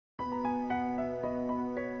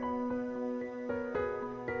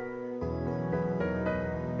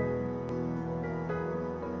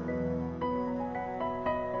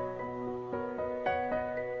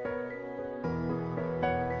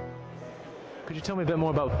Could you tell me a bit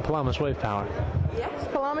more about Pelamis Wave Power? Yes,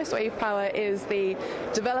 Pelamis Wave Power is the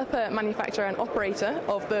developer, manufacturer and operator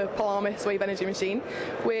of the Pelamis Wave Energy Machine.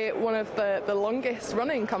 We're one of the longest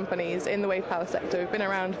running companies in the wave power sector. We've been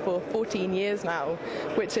around for 14 years now,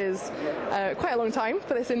 which is quite a long time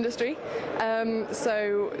for this industry.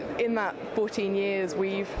 So in that 14 years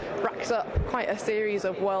we've racked up quite a series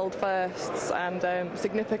of world firsts and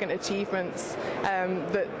significant achievements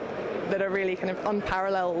that are really kind of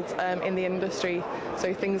unparalleled in the industry.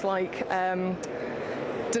 So things like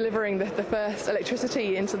delivering the first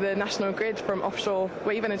electricity into the national grid from offshore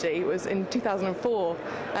wave energy was in 2004,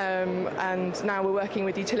 and now we're working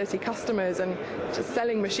with utility customers, and just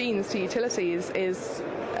selling machines to utilities is,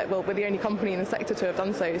 well, we're the only company in the sector to have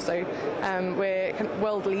done so. So we're kind of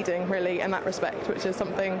world leading really in that respect, which is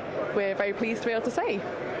something we're very pleased to be able to say.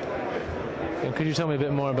 And could you tell me a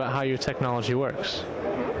bit more about how your technology works?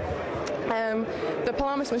 The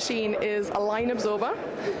Pelamis machine is a line absorber,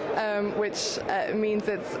 which means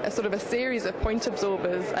it's a sort of a series of point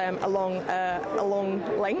absorbers along a long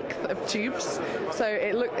length of tubes. So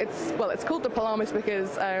it's called the Pelamis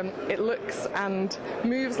because it looks and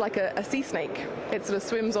moves like a sea snake. It sort of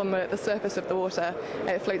swims on the surface of the water.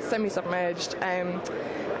 It floats semi-submerged.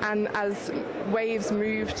 And as waves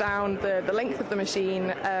move down the length of the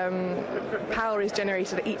machine, power is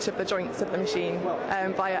generated at each of the joints of the machine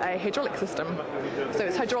via a hydraulic system. So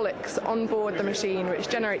it's hydraulics on board the machine which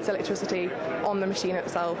generates electricity on the machine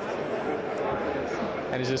itself.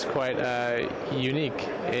 And is this quite unique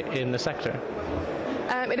in the sector?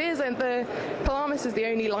 It is, and the Pelamis is the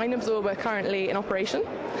only line absorber currently in operation.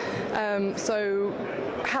 So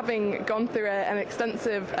having gone through an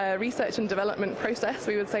extensive research and development process,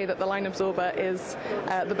 we would say that the line absorber is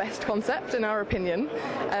the best concept in our opinion.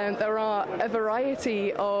 There are a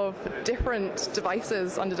variety of different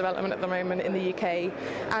devices under development at the moment in the UK,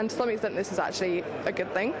 and to some extent this is actually a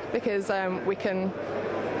good thing because we can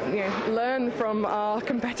learn from our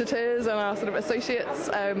competitors and our sort of associates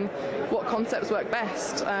what concepts work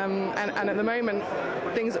best. And at the moment,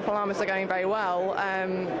 things at Pelamis are going very well.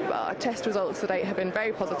 Our test results to date have been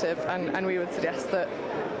very positive, and we would suggest that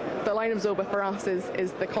the line absorber for us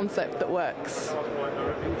is the concept that works.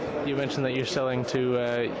 You mentioned that you're selling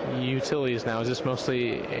to utilities now. Is this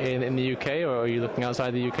mostly in the UK, or are you looking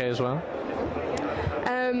outside the UK as well?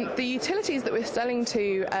 The utilities that we're selling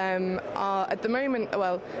to are at the moment,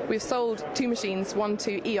 well, we've sold two machines, one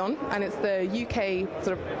to E.ON, and it's the UK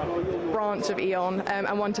sort of branch of E.ON,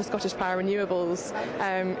 and one to Scottish Power Renewables,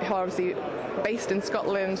 who are obviously based in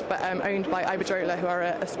Scotland but owned by Iberdrola, who are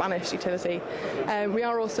a Spanish utility. We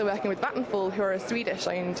are also working with Vattenfall, who are a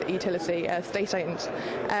Swedish-owned utility, state-owned,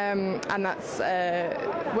 and that's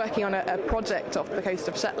working on a project off the coast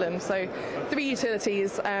of Shetland. So 3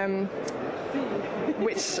 utilities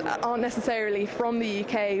which aren't necessarily from the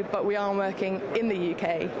UK, but we are working in the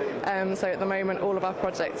UK. So at the moment, all of our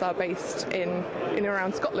projects are based in and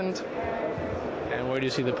around Scotland. And where do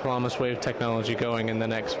you see the Pelamis Wave technology going in the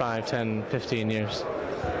next 5, 10, 15 years?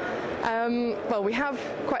 Well, we have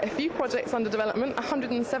quite a few projects under development,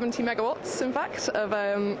 170 megawatts, in fact, of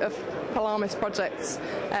Pelamis projects,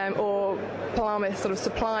 or Pelamis sort of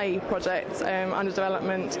supply projects under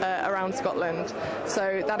development around Scotland.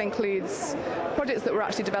 So that includes projects that we're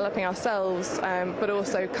actually developing ourselves, but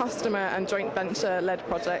also customer and joint venture-led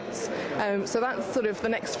projects. So that's sort of the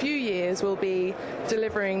next few years will be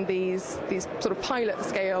delivering these sort of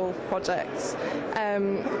pilot-scale projects.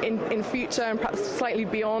 In future, and perhaps slightly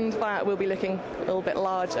beyond that, we'll be looking a little bit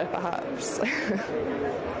larger, perhaps.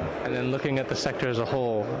 And then looking at the sector as a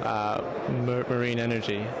whole, marine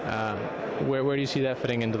energy, where do you see that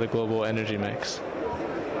fitting into the global energy mix?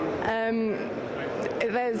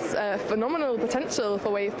 There's phenomenal potential for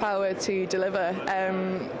wave power to deliver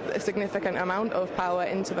a significant amount of power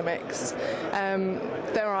into the mix.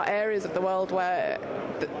 There are areas of the world where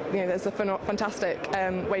there's a fantastic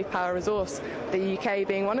wave power resource, the UK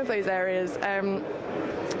being one of those areas.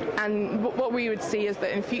 And what we would see is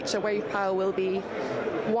that in future wave power will be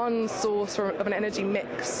one source of an energy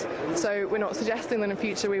mix. So we're not suggesting that in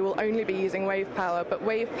future we will only be using wave power, but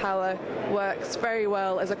wave power works very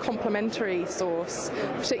well as a complementary source,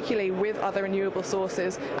 particularly with other renewable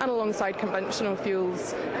sources and alongside conventional fuel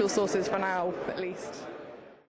sources for now, at least.